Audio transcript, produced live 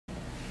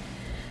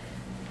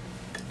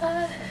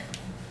Uh,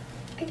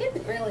 I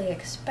didn't really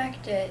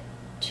expect it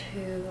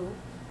to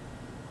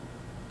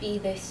be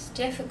this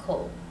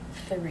difficult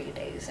 3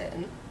 days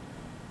in,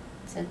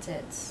 since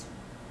it's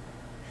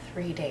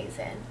 3 days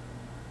in.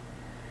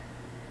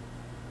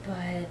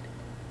 But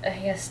I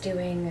guess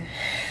doing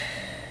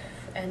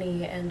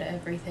any and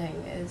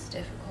everything is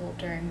difficult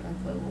during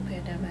a global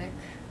pandemic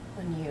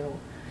when you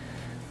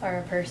are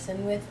a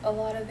person with a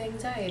lot of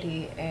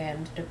anxiety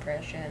and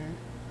depression.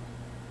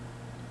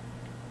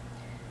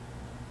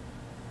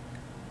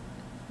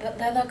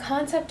 The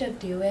concept of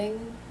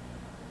doing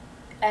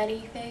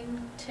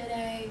anything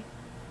today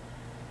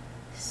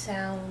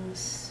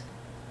sounds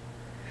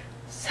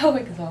so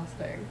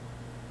exhausting.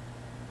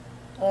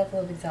 A level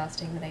of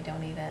exhausting that I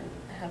don't even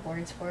have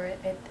words for it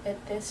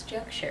at this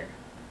juncture.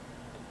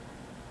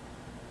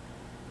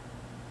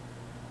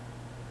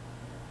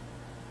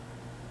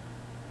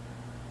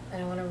 I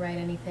don't want to write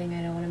anything,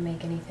 I don't want to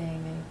make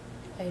anything,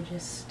 I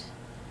just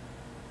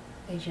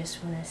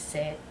want to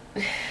sit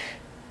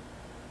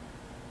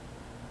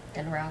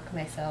and rock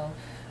myself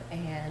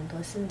and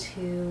listen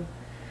to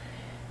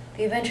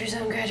The Adventure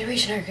Zone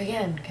graduation arc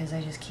again, because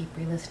I just keep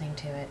re-listening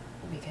to it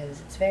because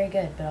it's very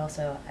good, but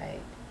also I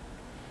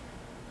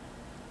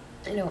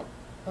don't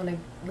want to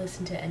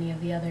listen to any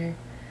of the other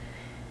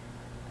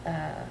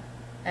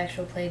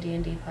actual play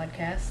D&D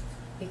podcasts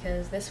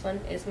because this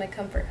one is my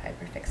comfort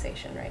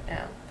hyperfixation right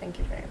now. Thank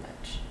you very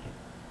much.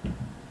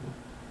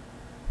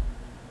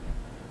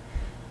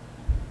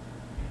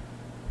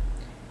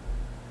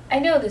 I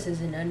know this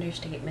is an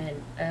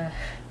understatement,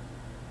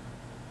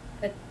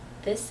 but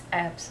this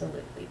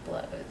absolutely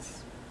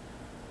blows.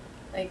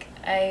 Like,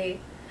 I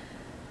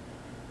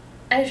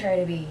try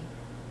to be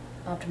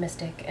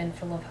optimistic and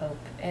full of hope,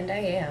 and I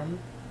am.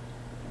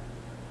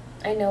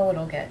 I know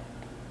it'll get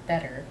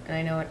better, and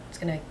I know it's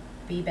gonna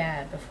be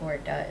bad before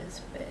it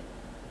does, but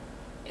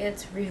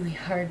it's really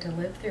hard to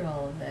live through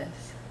all of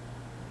this.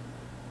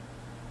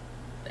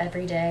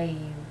 Every day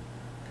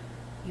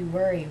you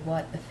worry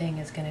what the thing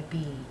is gonna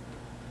be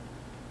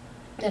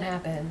that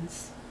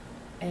happens,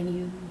 and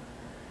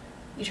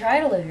you try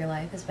to live your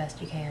life as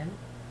best you can,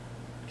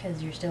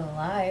 because you're still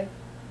alive,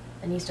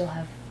 and you still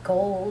have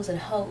goals and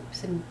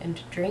hopes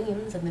and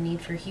dreams and the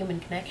need for human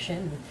connection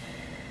and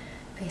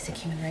basic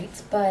human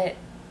rights, but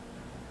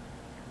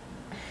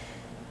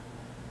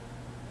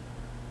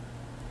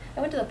I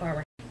went to the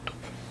farmer.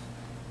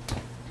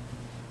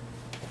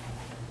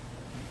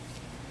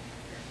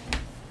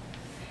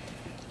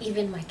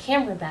 Even my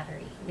camera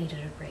battery needed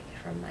a break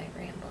from my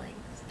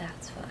ramblings.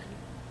 That's fun.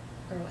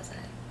 Where was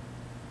I?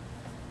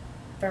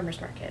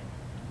 Farmer's market.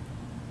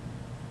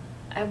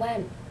 I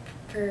went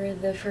for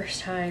the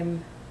first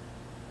time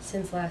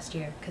since last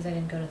year, because I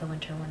didn't go to the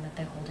winter one that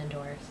they hold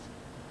indoors.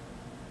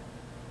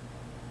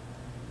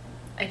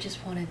 I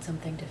just wanted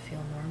something to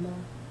feel normal,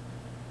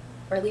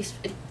 or at least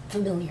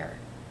familiar.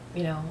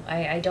 You know,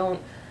 I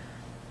don't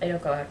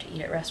go out to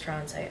eat at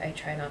restaurants. I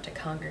try not to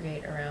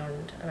congregate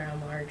around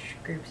large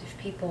groups of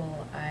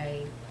people.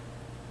 I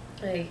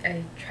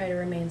try to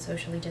remain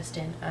socially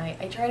distant.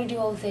 I try to do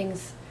all the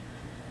things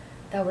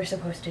that we're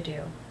supposed to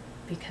do,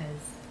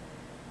 because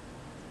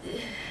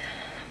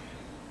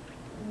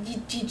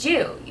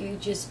you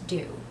just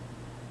do.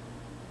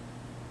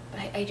 But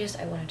I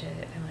wanted to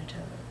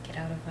get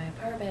out of my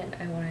apartment.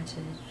 I wanted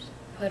to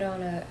put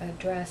on a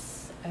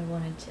dress. I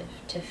wanted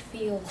to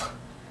feel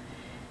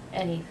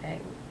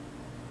anything.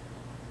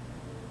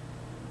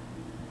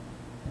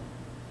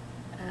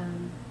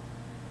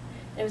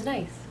 It was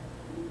nice.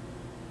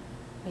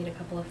 Made a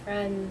couple of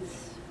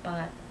friends,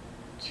 bought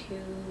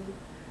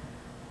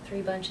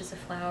 3 bunches of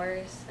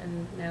flowers,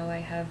 and now I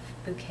have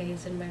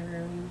bouquets in my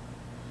room.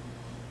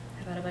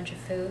 I bought a bunch of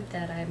food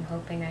that I'm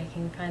hoping I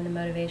can find the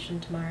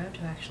motivation tomorrow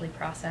to actually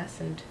process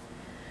and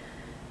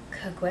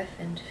cook with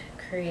and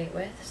create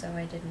with, so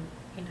I didn't,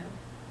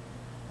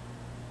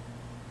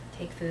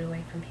 take food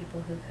away from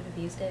people who could have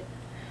used it.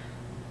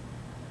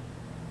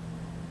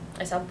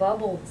 I saw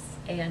bubbles,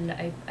 and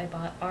I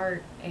bought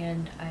art,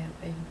 and I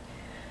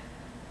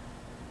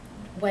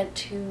went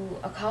to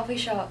a coffee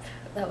shop.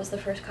 That was the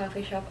first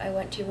coffee shop I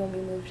went to when we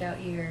moved out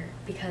here,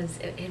 because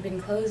it had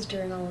been closed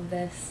during all of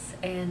this,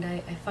 and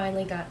I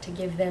finally got to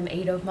give them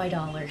 8 of my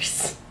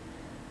dollars.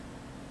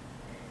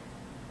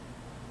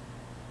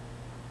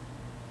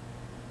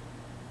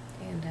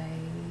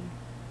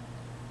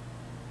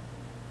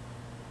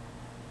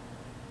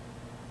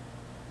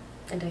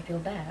 And I feel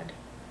bad.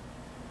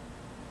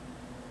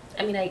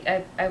 I mean,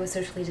 I was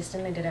socially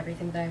distant. I did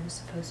everything that I was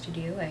supposed to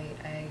do.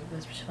 I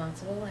was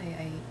responsible.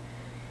 I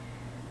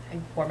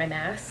wore my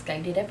mask.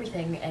 I did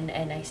everything,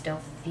 and I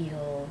still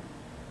feel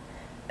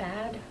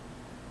bad.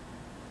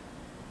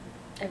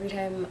 Every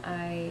time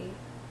I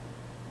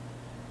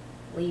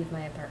leave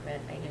my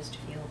apartment, I just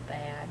feel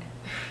bad.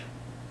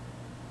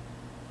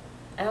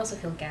 I also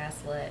feel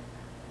gaslit.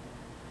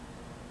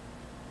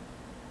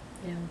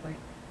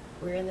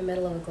 We're in the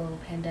middle of a global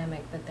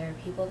pandemic, but there are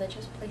people that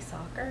just play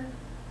soccer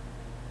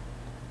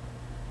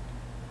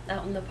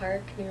out in the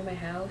park near my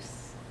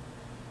house,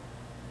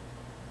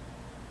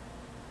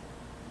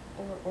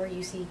 or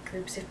you see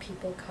groups of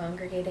people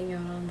congregating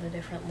out on the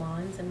different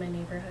lawns in my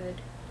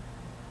neighborhood.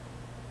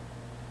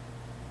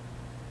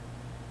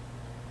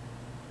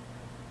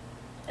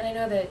 And I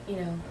know that, you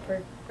know,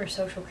 we're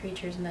social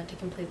creatures, and that to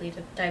completely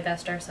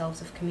divest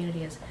ourselves of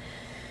community is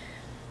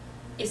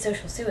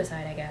social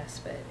suicide, I guess,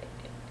 but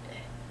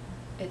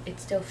it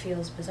still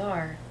feels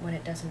bizarre when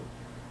it doesn't,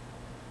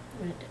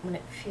 when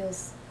it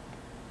feels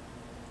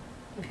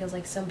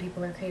like some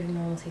people are craving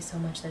normalcy so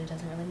much that it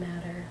doesn't really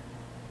matter.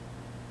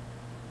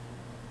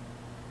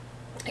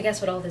 I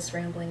guess what all this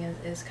rambling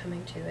is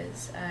coming to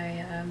is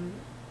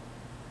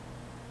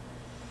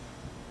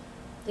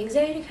the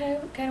anxiety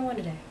kind of won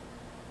today,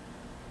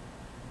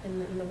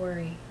 and the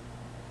worry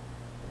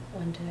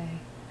won today.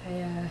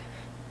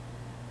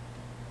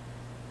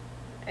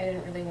 I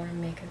didn't really want to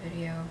make a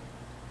video,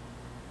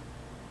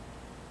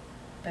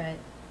 but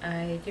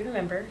I do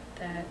remember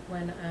that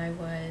when I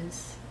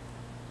was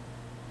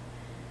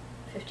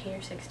 15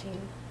 or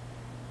 16,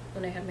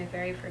 when I had my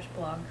very first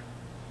blog,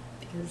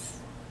 because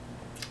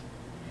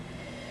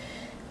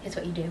it's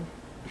what you do.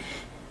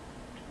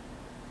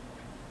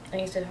 I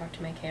used to talk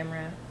to my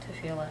camera to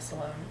feel less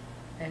alone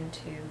and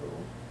to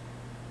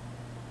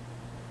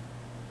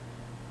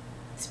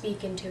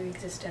speak into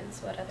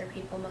existence what other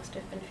people must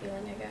have been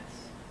feeling, I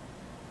guess.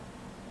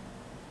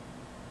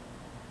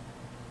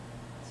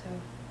 So,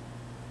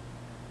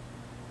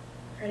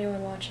 for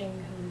anyone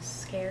watching who's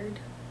scared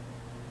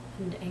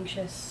and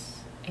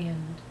anxious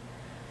and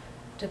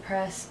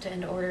depressed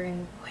and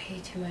ordering way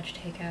too much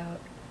takeout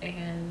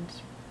and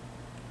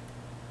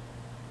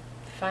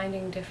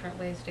finding different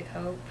ways to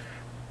cope,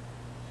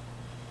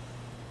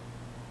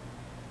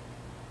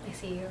 I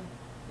see you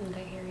and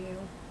I hear you.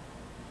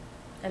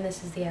 And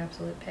this is the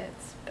absolute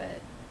pits, but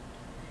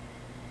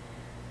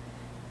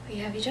we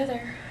have each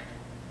other,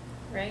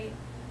 right?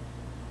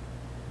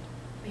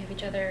 We have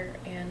each other,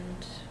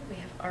 and we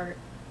have art,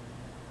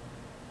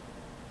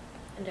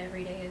 and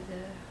every day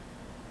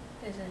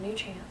is a new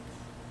chance.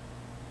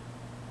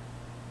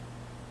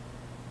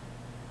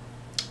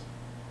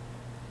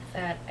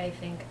 That I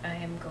think I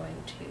am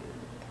going to,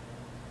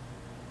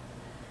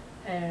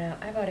 I don't know,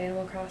 I bought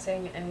Animal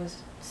Crossing and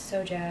was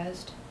so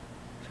jazzed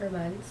for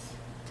months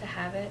to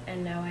have it,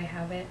 and now I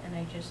have it, and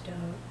I just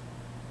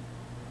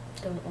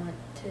don't want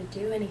to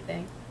do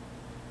anything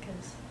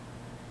because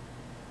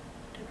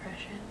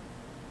depression.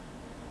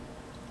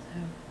 So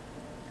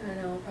I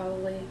don't know, I'll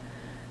probably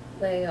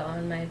lay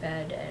on my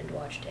bed and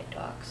watch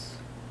TikToks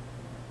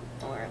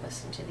or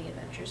listen to the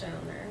Adventure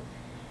Zone, or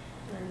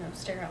I don't know,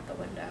 stare out the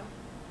window.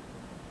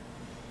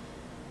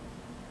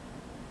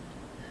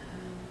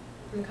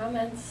 In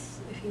comments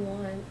if you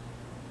want,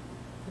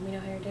 let me know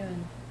how you're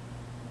doing.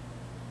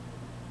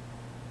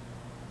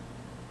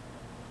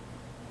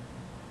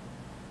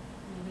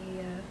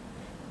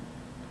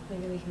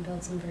 Maybe we can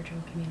build some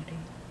virtual community.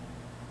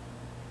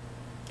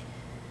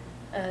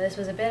 This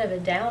was a bit of a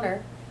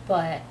downer,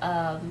 but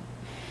have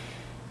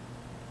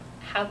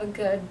a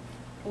good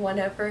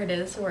whenever it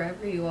is,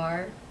 wherever you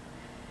are.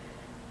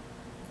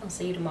 I'll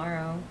see you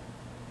tomorrow.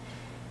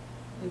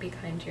 And be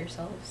kind to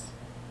yourselves.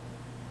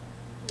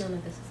 None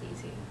of this is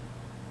easy.